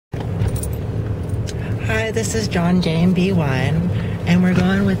Hi, this is John J and B1, and we're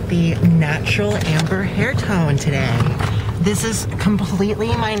going with the natural amber hair tone today. This is completely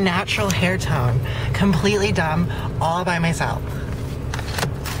my natural hair tone, completely dumb, all by myself.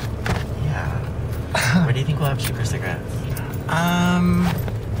 Yeah. Where do you think we'll have cheaper cigarettes?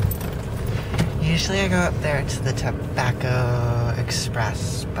 Usually I go up there to the Tobacco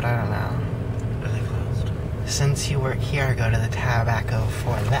Express, but I don't know. Are they closed? Since you work here, I go to the Tobacco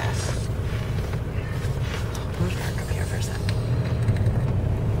for less. We'll park up here for a second.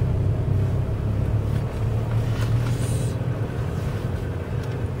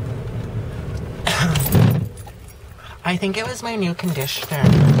 I think it was my new conditioner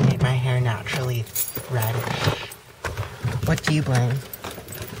that made my hair naturally reddish. What do you blame?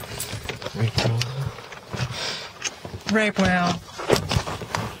 Rachel. Rape whale.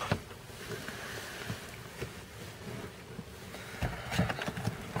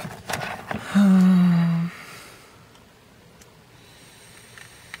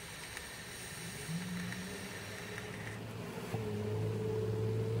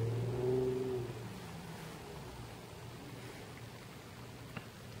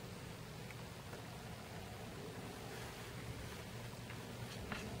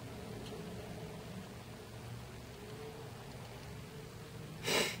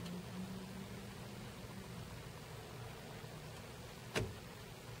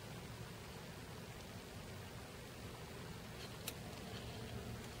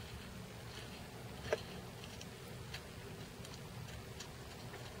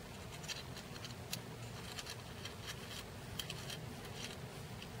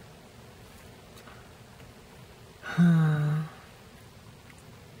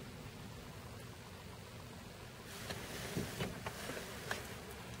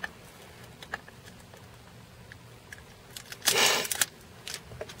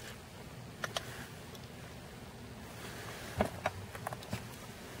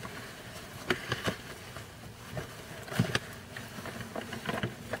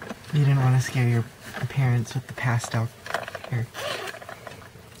 You didn't want to scare your parents with the pastel hair.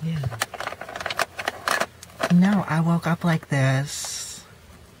 Yeah. No, I woke up like this.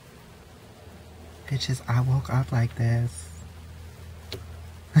 Bitches, I woke up like this.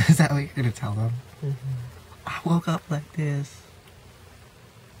 Is that what you're gonna tell them? Mm-hmm. I woke up like this.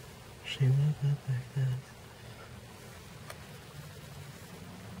 She woke up like this.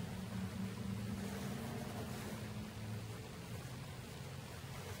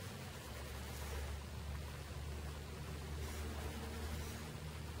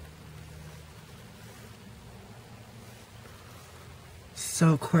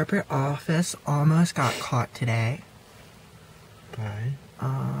 So corporate office almost got caught today. Bye.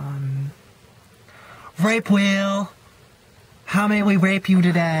 Rape wheel. How may we rape you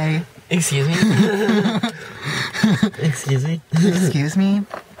today? Excuse me? Excuse me? Excuse me?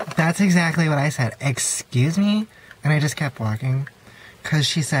 That's exactly what I said. Excuse me? And I just kept walking. Because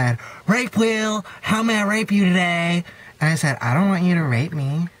she said, rape wheel, how may I rape you today? And I said, I don't want you to rape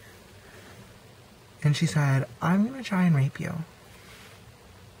me. And she said, I'm going to try and rape you.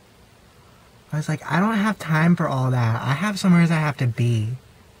 I was like, I don't have time for all that. I have somewhere I have to be.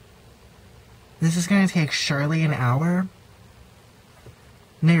 This is going to take Shirley an hour.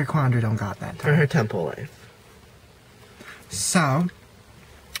 Nigger Quandra don't got that time. For her temple life. So,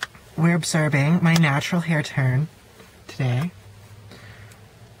 we're observing my natural hair turn today.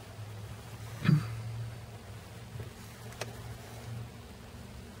 Oh,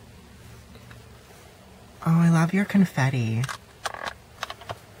 I love your confetti.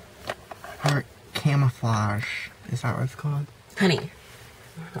 Or camouflage. Is that what it's called? Honey,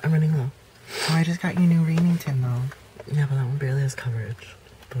 I'm running low. Oh, I just got you new Remington, though. Yeah, but that one barely has coverage.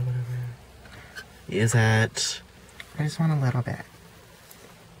 But whatever. Use it. I just want a little bit.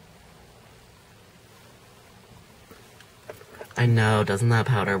 I know, doesn't that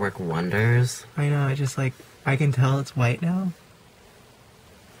powder work wonders? I know, I can tell it's white now.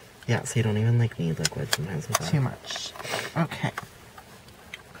 Yeah, so you don't even, need liquid sometimes with that. Too much. Okay.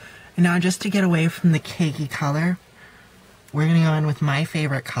 And now, just to get away from the cakey color, we're gonna go in with my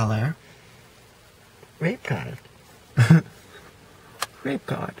favorite color. Rape God. Rape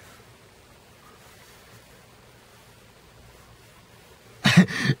God.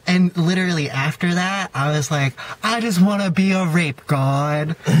 And literally after that, I was like, I just want to be a rape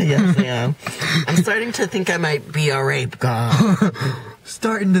god. Yes, I am. I'm starting to think I might be a rape god.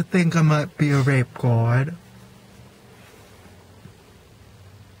 Starting to think I might be a rape god.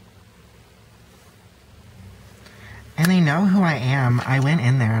 And they know who I am. I went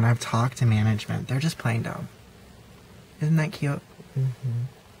in there and I've talked to management. They're just plain dumb. Isn't that cute? Mm-hmm.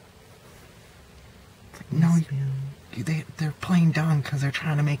 It's like, No, they're playing dumb because they're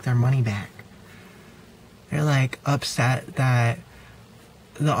trying to make their money back. They're like upset that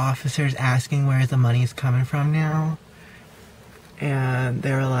the officer's asking where the money's coming from now. And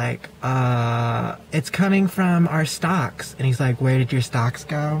they were like, it's coming from our stocks. And he's like, where did your stocks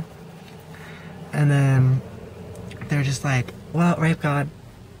go? And then they're just like, well, rape God.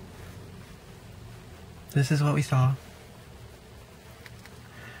 This is what we saw.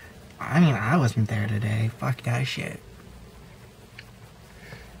 I mean, I wasn't there today. Fuck that shit.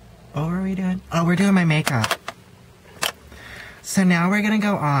 What were we doing? Oh, we're doing my makeup. So now we're gonna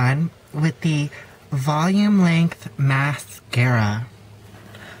go on with the volume length mascara.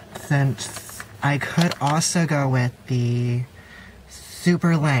 Since I could also go with the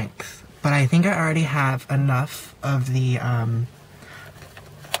super length, but I think I already have enough of the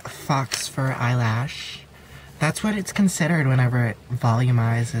Fox Fur eyelash. That's what it's considered whenever it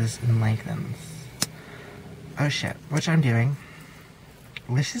volumizes and lengthens. Oh shit, which I'm doing.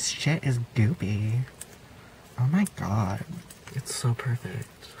 This shit is goopy. Oh my god. It's so perfect.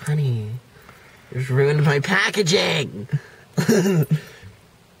 Honey, you just ruined my packaging!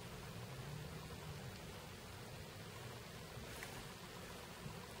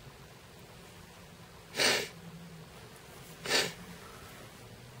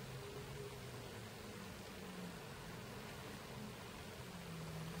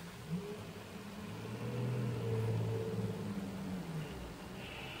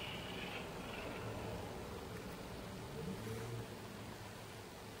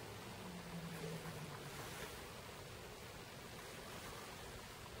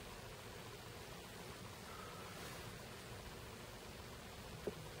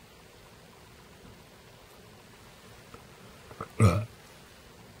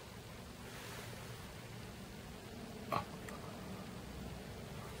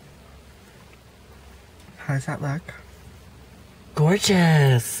 How does that look?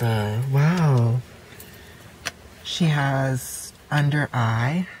 Gorgeous! Wow. She has under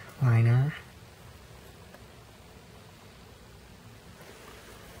eye liner.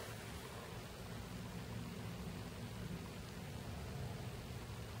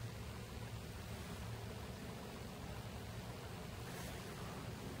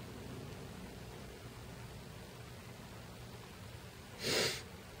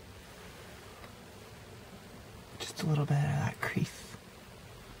 Just a little bit of that crease.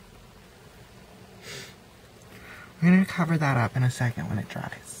 We're gonna cover that up in a second when it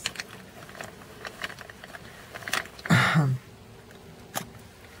dries.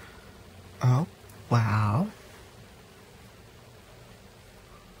 Oh, wow.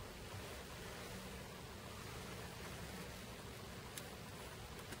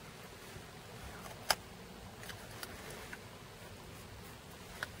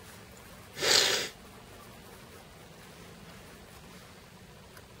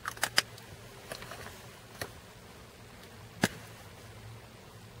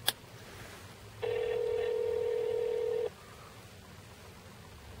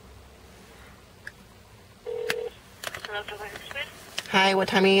 Hi, what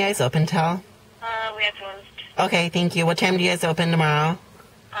time are you guys open till? We are closed. Okay, thank you. What time do you guys open tomorrow?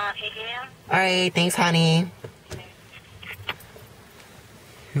 8 a.m. Alright, thanks, honey.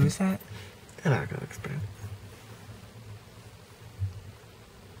 Who is that? Tobacco Express.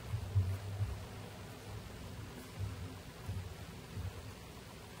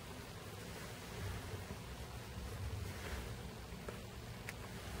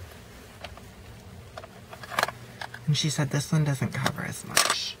 And she said this one doesn't cover as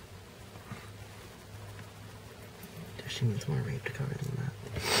much. She needs more rape to cover than that.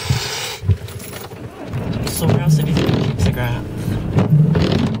 So where else did you think keep cigarettes?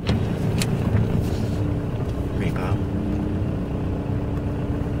 Rainbow.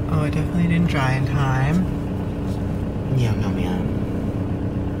 Oh, it definitely didn't dry in time. Yeah, no, man.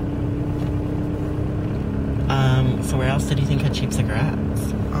 So where else did you think had cheap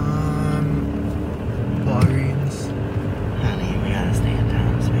cigarettes? Walgreens. Honey, we gotta stay in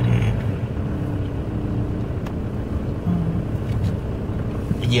town, sweetie.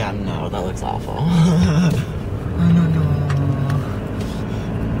 Yeah, no, that looks awful. Oh, no.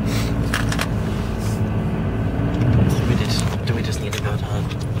 Do we just need to go to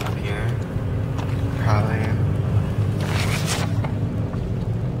up here? Probably.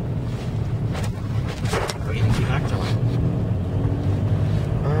 Or you can keep back to one.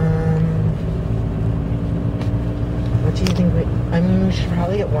 What do you think we should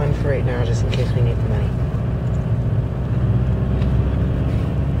probably get one for right now just in case we need the money.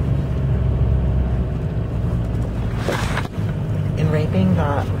 And raping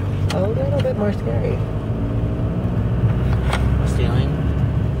got a little bit more scary.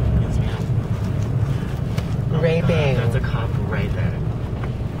 raping. There's a cop right there.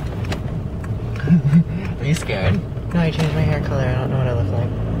 Are you scared? No, I changed my hair color. I don't know what I look like.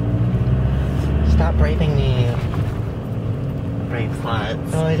 Stop raping me. Rape sluts.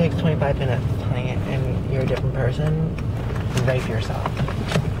 It only takes 25 minutes, honey, and you're a different person. Rape yourself.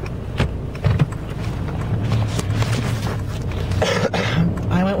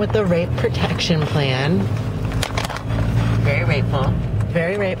 I went with the rape protection plan. Very rapeful.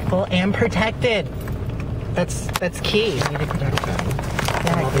 Very rapeful and protected. That's key. You need to protect them.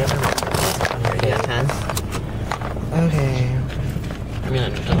 Yeah, All the other ones. Yeah, 10. Okay. I mean,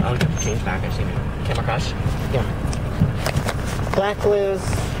 I'll change back. I see me. Camel Crush. Yeah. Black blues.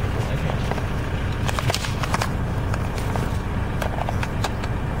 Okay.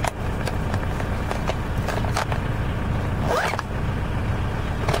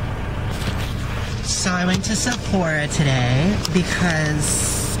 So I went to Sephora today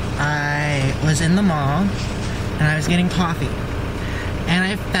because I was in the mall and I was getting coffee. And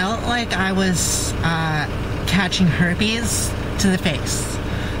I felt like I was catching herpes to the face.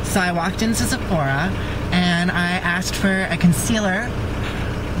 So I walked into Sephora and I asked for a concealer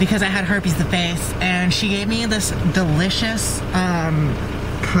because I had herpes to the face, and she gave me this delicious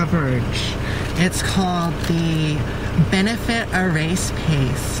coverage. It's called the Benefit Erase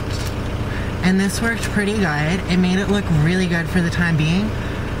Paste. And this worked pretty good. It made it look really good for the time being.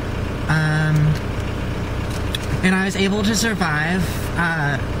 And I was able to survive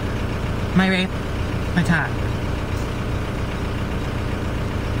my rape attack.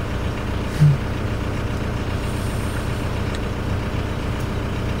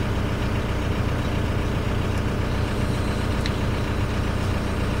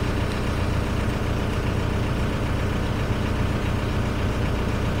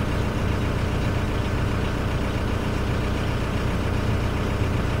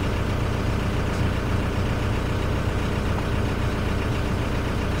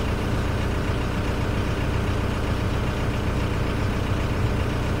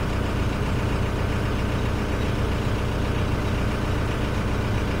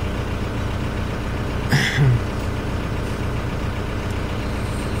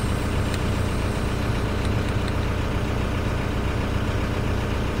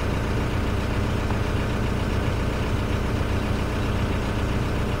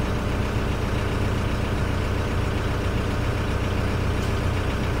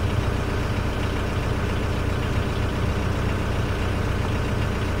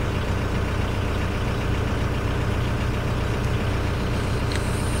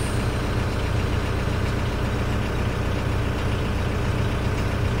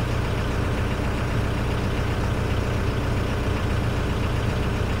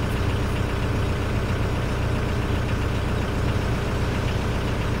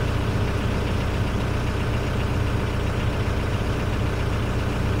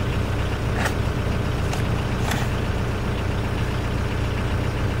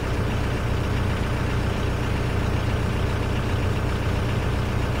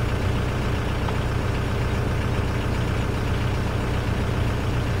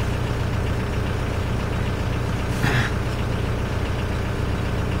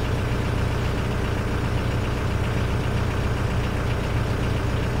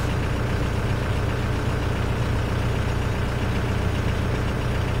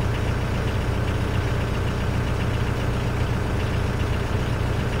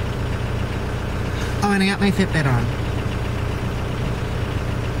 Oh, and I got my Fitbit on.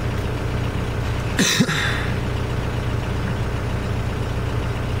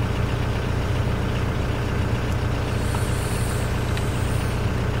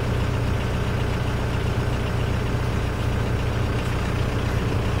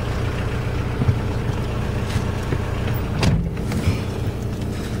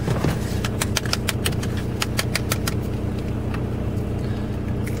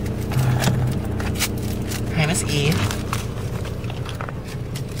 Hi, Miss E.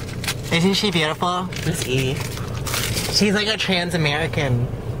 Isn't she beautiful? Miss E. She's like a trans-American.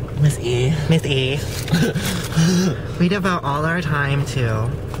 Miss E. Miss E. We devote all our time to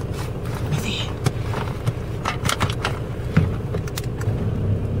Miss E.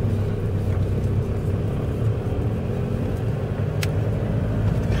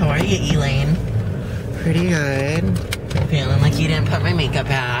 How are you, Elaine? Pretty good. Feeling like you didn't put my makeup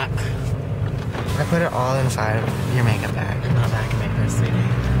back. I put it all inside of your makeup bag. I'm not back in my purse, sweetie.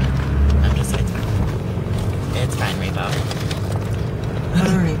 I'm just like, it's fine, Repo.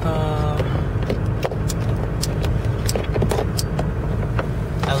 Oh, Repo.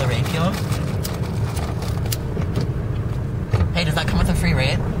 Ella Rapio. Hey, does that come with a free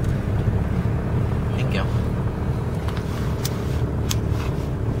rate? Thank you.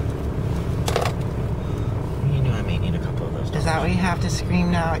 that what you have to scream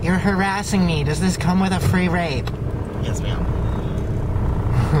now? You're harassing me. Does this come with a free rape? Yes, ma'am.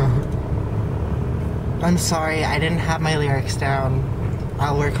 I'm sorry, I didn't have my lyrics down.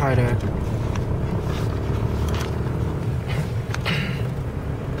 I'll work harder.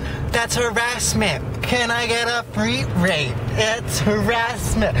 That's harassment. Can I get a free rape? It's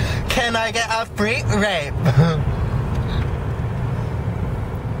harassment. Can I get a free rape?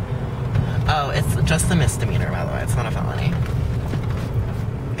 Oh, it's just a misdemeanor, by the way. It's not a felony.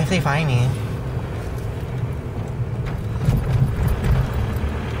 If they find me.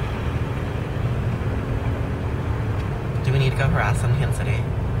 Do we need to go harass them, Kansas City?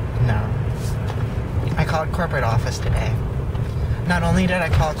 No. I called corporate office today. Not only did I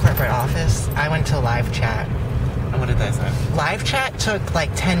call corporate office, I went to live chat. And what did they say? Live chat took like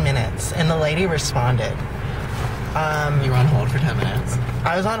 10 minutes, and the lady responded. You were on hold for 10 minutes?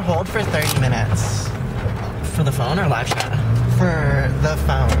 I was on hold for 30 minutes. For the phone or live chat? For the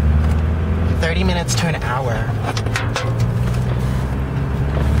phone. 30 minutes to an hour.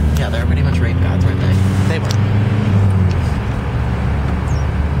 Yeah, they're pretty much rape gods, weren't they? They were.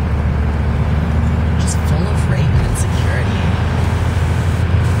 Just full of rape and insecurity.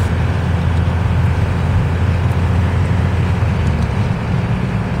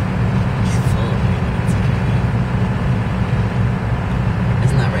 Just full of rape and insecurity.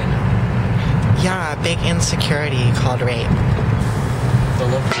 Isn't that right now? Yeah, big insecurity called rape.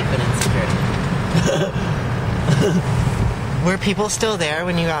 Full of rape and insecurity. Were people still there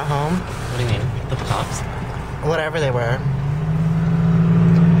when you got home? What do you mean? The cops? Whatever they were.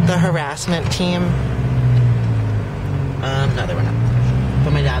 The harassment team? No, they were not.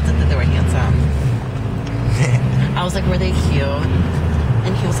 But my dad said that they were handsome. I was like, were they cute?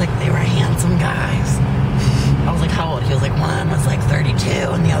 And he was like, they were handsome guys. I was like, how old? He was like, one was like 32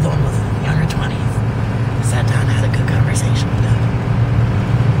 and the other one was in the younger 20s. I sat down and had a good conversation with them.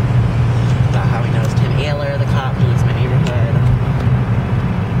 About how he knows Tim Ayler, the cop who lives in my neighborhood.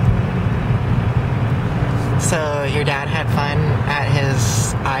 So your dad had fun at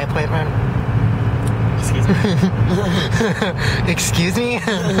his eye appointment? Excuse me? Excuse me?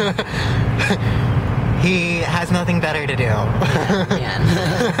 He has nothing better to do. Man.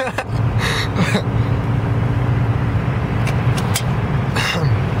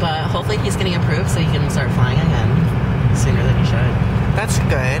 But hopefully he's getting approved so he can start flying again sooner than he should. That's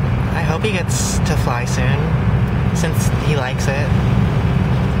good. I hope he gets to fly soon, since he likes it.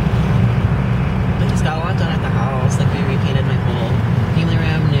 But he's got a lot done at the house. Like, we repainted my whole family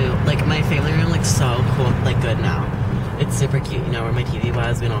room new. Like, my family room looks so cool, like, good now. It's super cute, you know, where my TV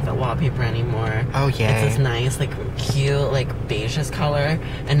was. We don't have that wallpaper anymore. Oh, yeah. It's this nice, like, cute, like, beige color.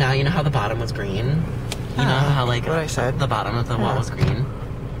 And now, you know how the bottom was green? You know how, like, what I said. the bottom of the wall was green?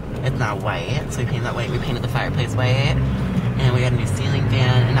 It's now white, so we painted that white. We painted the fireplace white. And we got a new ceiling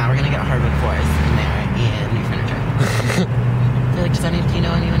fan. And now we're going to get hardwood floors in there and new furniture. They're like, do you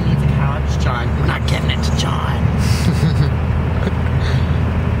know anyone needs a couch? John, we're not giving it to John.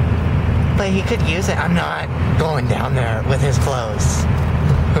 But he could use it. I'm not going down there with his clothes.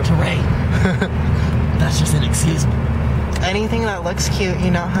 To rape. That's just an excuse. Anything that looks cute, you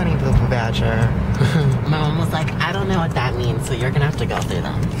know, Honey Boo Boo Badger. My mom was like, I don't know what that means, so you're gonna have to go through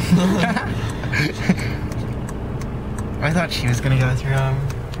them. I thought she was gonna go through them.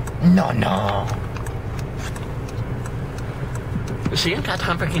 No. She ain't got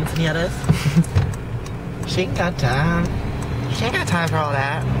time for quinceañeras. She ain't got time. She ain't got time for all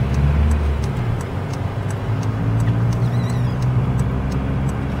that.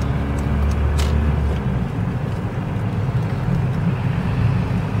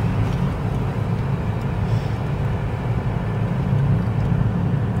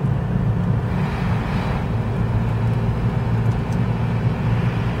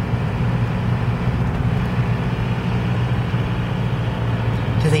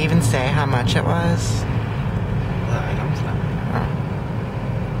 Did they even say how much it was? I don't know. Oh.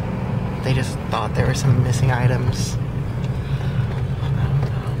 They just thought there were some missing items. I don't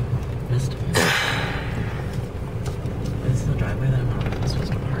know. Missed it. This is the driveway that I'm not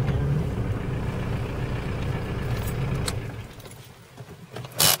supposed to park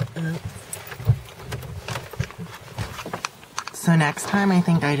in. So next time, I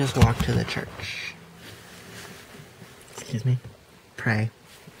think I just walk to the church. Excuse me? Pray.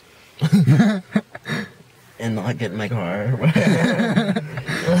 And not get in my car.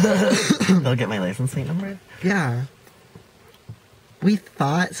 They'll get my license plate number. Yeah. We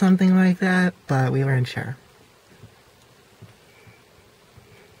thought something like that, but we weren't sure.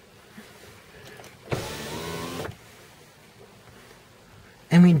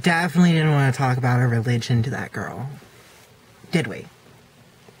 And we definitely didn't want to talk about our religion to that girl. Did we?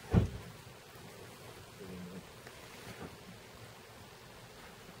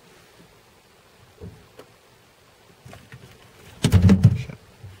 Shit.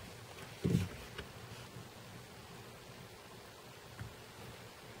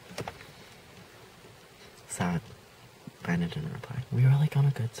 Sad. Brandon didn't reply. We were like on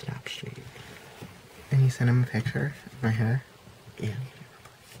a good snap streak. And you sent him a picture of my hair? Yeah.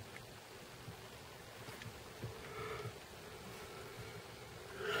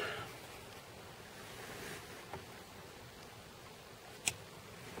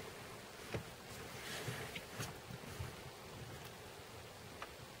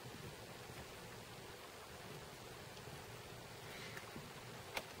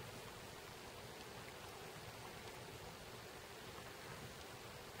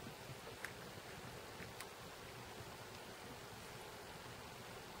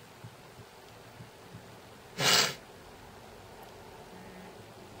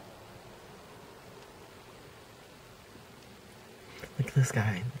 Like this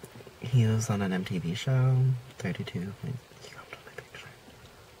guy, he was on an MTV show, 32. He commented on my picture.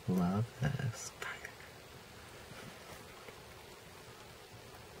 Love this.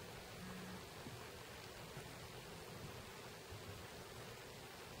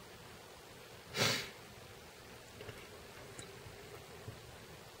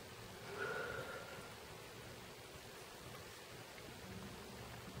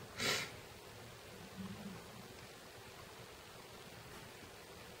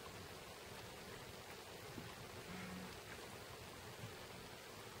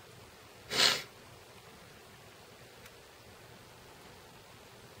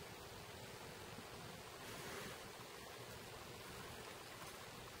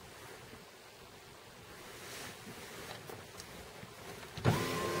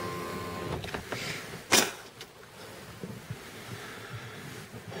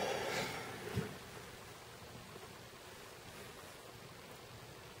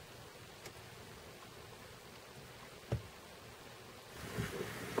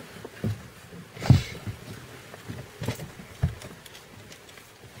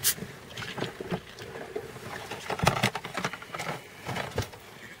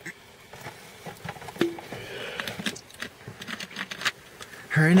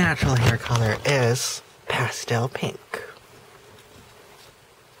 Her natural hair color is pastel pink.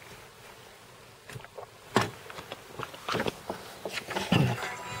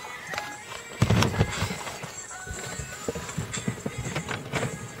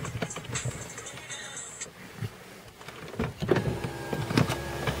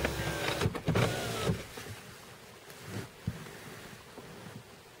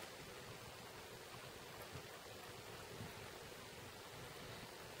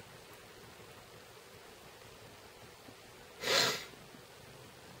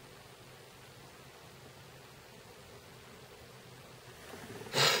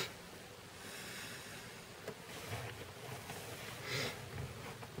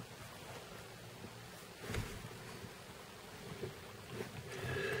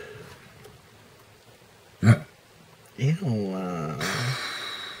 Ew.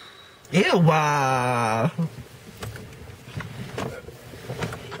 Ew.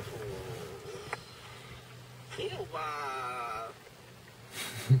 Ew.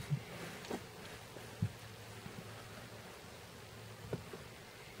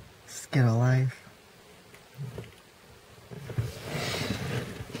 Skittle life.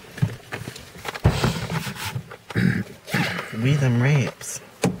 We them rapes.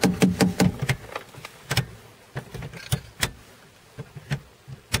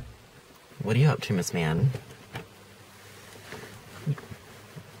 What are you up to, Miss Man?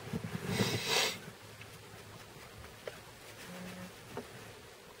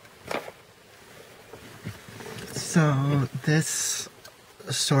 So, this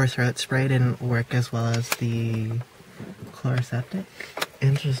sore throat spray didn't work as well as the chloroseptic?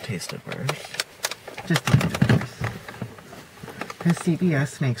 It just tasted worse. Just tasted worse. Because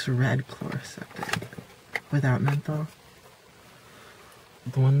CVS makes red chloroseptic without menthol.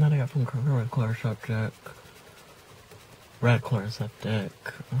 The one that I got from Kroger with chloroseptic. Red chloroseptic.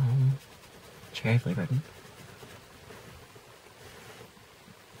 Cherry flavored.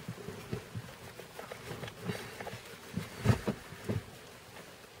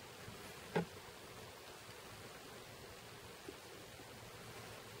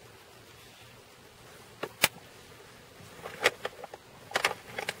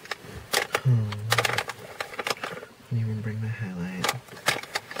 I need to bring my highlight.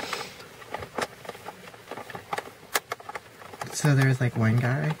 So there's like one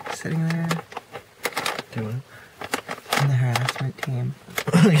guy sitting there. Do it. in the harassment team.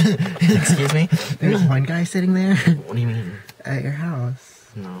 Excuse me? There's one guy sitting there. What do you mean? At your house.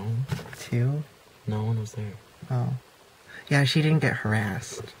 No. 2? No one was there. Oh. Yeah, she didn't get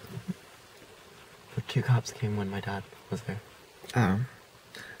harassed. But 2 cops came when my dad was there. Oh.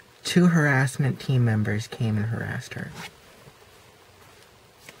 2 harassment team members came and harassed her.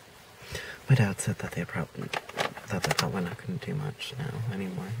 My dad said that they probably not going to do much now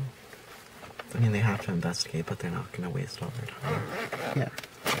anymore. I mean, they have to investigate, but they're not going to waste all their time. Yeah.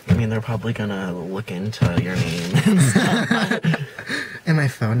 I mean, they're probably going to look into your name and stuff. And my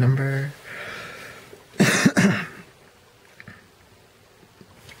phone number.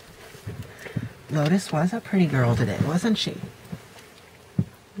 Lotus was a pretty girl today, wasn't she?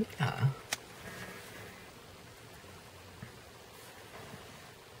 Yeah.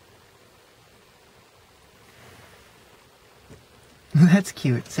 That's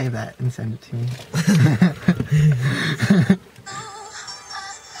cute. Save that and send it to me.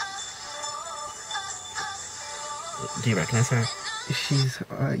 Do you recognize her? She's,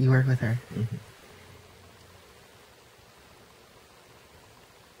 you work with her. Mm-hmm.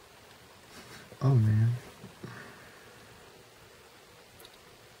 Oh, man.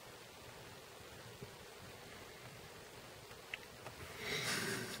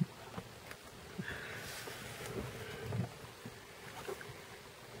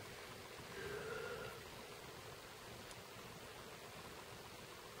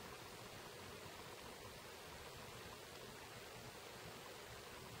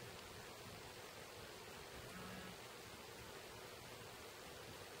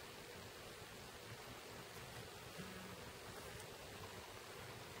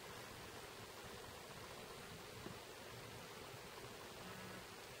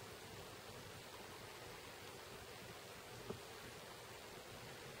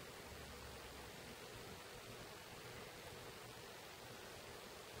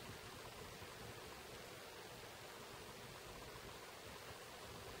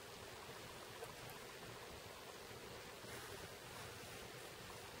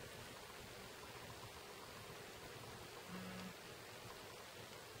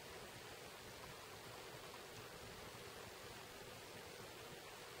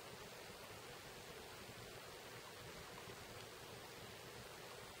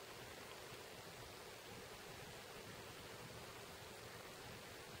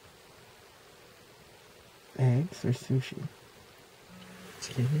 Eggs or sushi?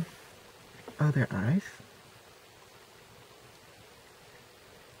 Excuse me? Oh, they're eyes?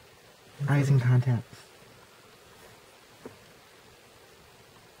 Eyes and contacts.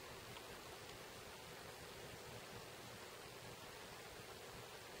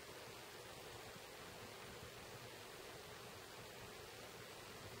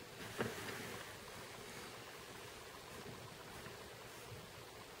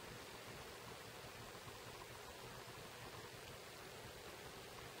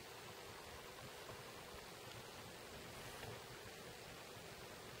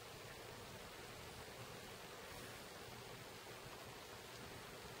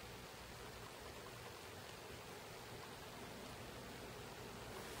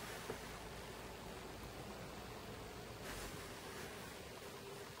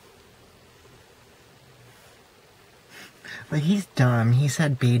 Like, he's dumb. He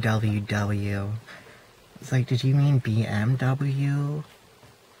said BWW. It's like, did you mean BMW?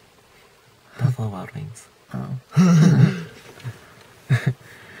 Buffalo Wild Wings. Oh.